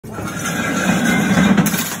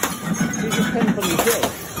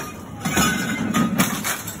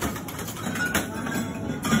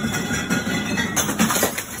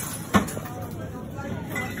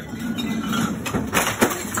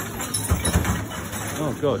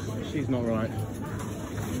Oh God, she's not right.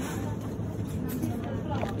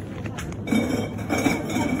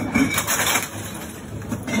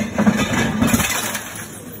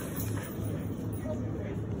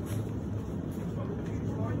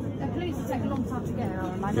 The police will take a long time to get her,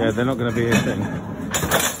 I imagine. Yeah, they're not going to be here soon.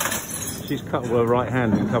 She's cut with her right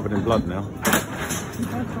hand and covered in blood now.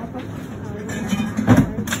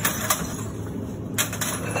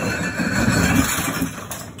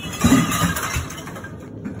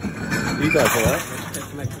 You guys all right?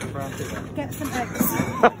 Get some eggs.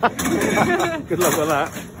 Good luck with that.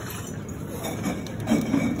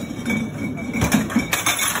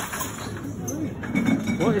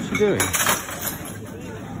 What is she doing?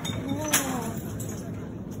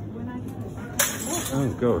 Oh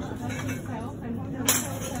God.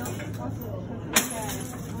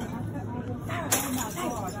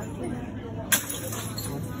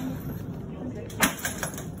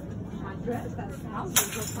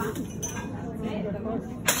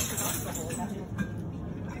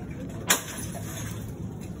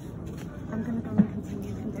 I'm going to go and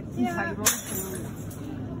continue conducting tables.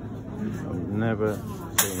 I've never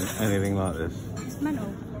seen anything like this. It's mental.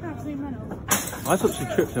 Absolutely mental. I thought she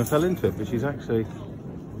tripped and fell into it, but she's actually...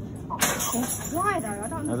 Why though? I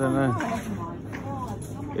don't know.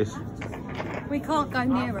 It's... We can't go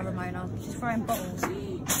near her, Ramona. She's throwing bottles.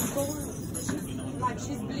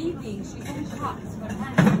 She's bleeding. She's on cuts. Her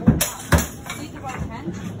hands are all cut. See the right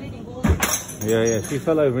hand? She's bleeding all over. Yeah, she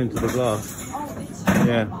fell over into the glass. Oh, it's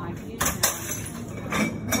yeah.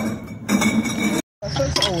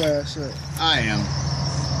 That's old ass shit. I am.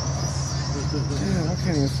 Damn, I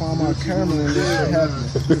can't even find my camera when this shit happened.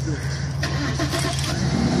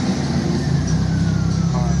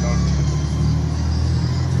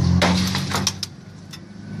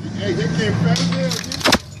 Hey, they came back there.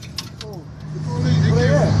 Oh, the police, they came.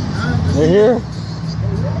 They're here?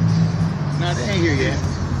 No, they ain't here yet.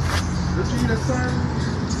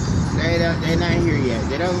 They're not here yet.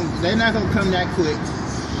 They're not gonna come that quick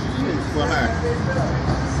for her.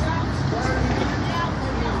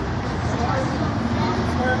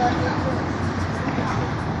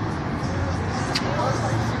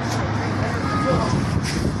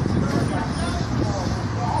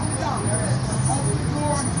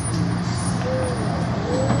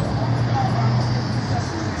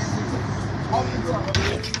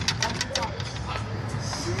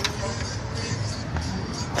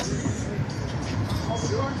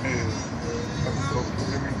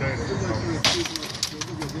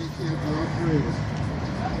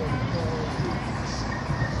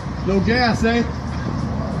 No gas, eh?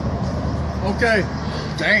 Okay.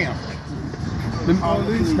 Damn.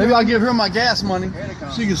 Maybe I'll give her my gas money.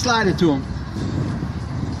 She can slide it to him.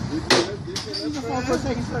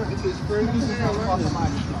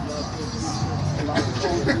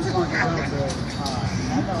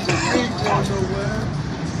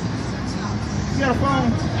 You got a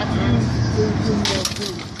phone?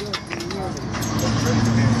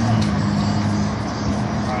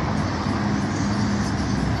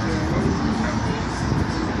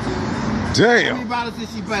 Damn! How many bottles did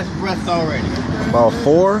she breast already? About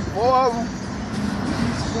 4? 4 of them.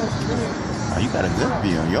 Oh, you got a good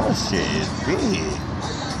view. Your shit is big.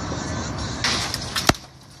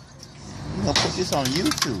 You gonna put this on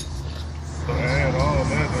YouTube?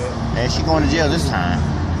 And she going to jail this time.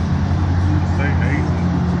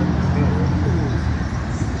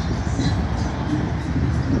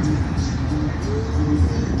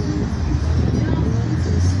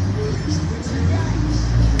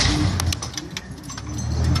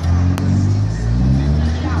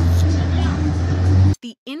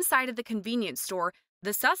 Inside of the convenience store,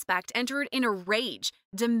 the suspect entered in a rage,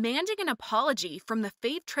 demanding an apology from the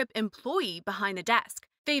Fave Trip employee behind the desk.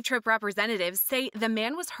 Fave Trip representatives say the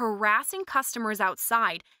man was harassing customers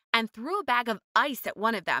outside and threw a bag of ice at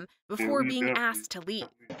one of them before being asked to leave.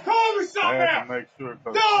 Call me something! I had to make sure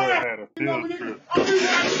because I had a field trip. I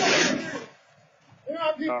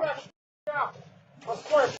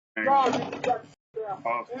swear to God, you got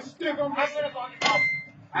and stick on my hands on your mouth.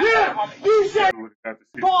 Yeah, you said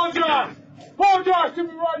apologize. Apologize to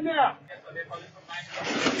me right now.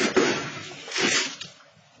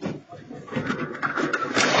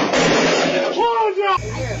 Apologize.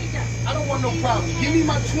 I don't want no problem. Give me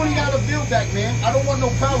my $20 bill back, man. I don't want no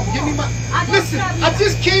problem. Give me my... Listen, I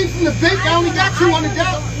just came from the bank. I only got $200.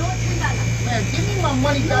 Man, give me my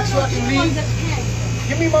money back so I can leave.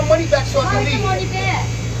 Give me my money back so I can leave. Why is the money there?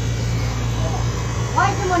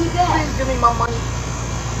 Why is the money there? Please give me my money.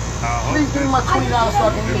 Please give me my $20 so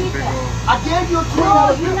I can leave. I gave you a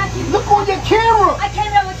 $20 bill. Look on your camera. I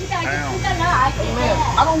came here with you guys. Man,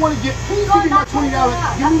 I don't want to get. Please give me my $20.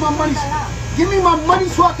 Give me my money. Give me my money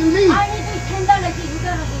so I can leave.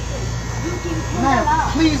 Man,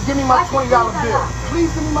 please give me my $20 bill.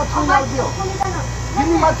 Please give me my $20 bill. Give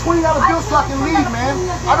me my $20 bill so I can leave, man.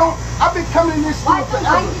 I've been coming in this store forever.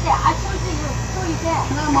 Can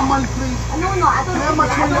I have my money, please? Can I have my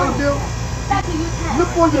 $20 bill?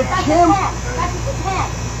 Look on your camera.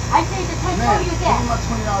 I said to tell Man, you give that. me my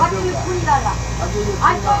 $20 What do bill you back. $20? I give you $20.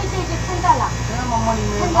 I told you to $10. Can I have my money,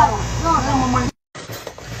 man? $10. Can No, I have my money?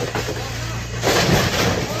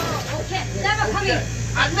 Okay, never come in.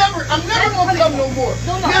 I'm never gonna come no more.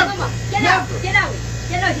 No more, Never. no more. Get out, get out.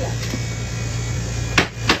 Get out here.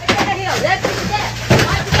 Get out here. Let's do that.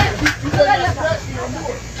 Why do that? You better not stress me no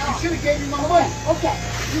more. You should have gave me my money. Okay,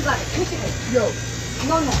 you got it. Push it. Yo.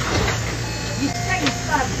 No. You say you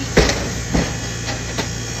gotta be.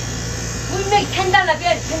 We make $10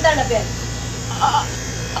 bill, $10 bill.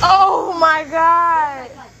 Oh my God.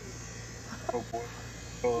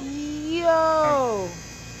 Yo.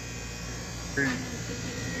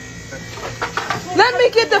 Let me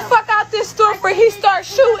get the fuck out this store before he starts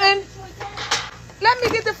shooting. Let me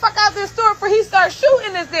get the fuck out this store before he starts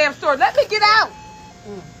shooting this damn store. Let me get out.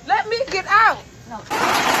 Let me get out.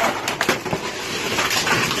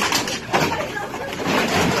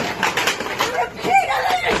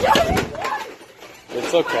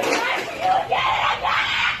 It's okay.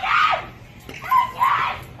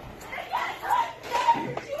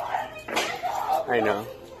 I know.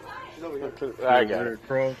 I got it.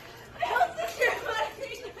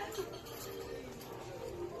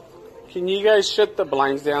 Can you guys shut the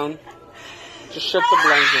blinds down? Just shut the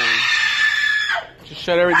blinds down. Just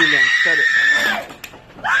shut everything down. Shut it.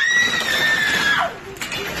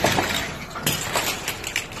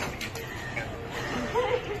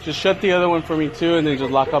 Just shut the other one for me too, and then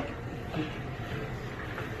just lock up.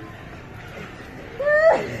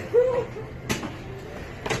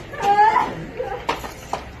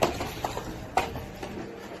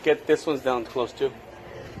 Get this one's down close too.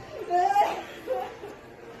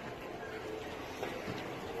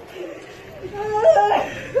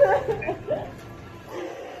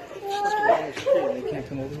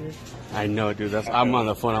 I know, dude. I'm on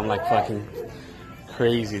the phone. I'm like fucking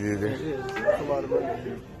crazy, dude.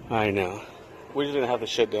 I know. We're just gonna have to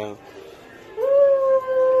shut down.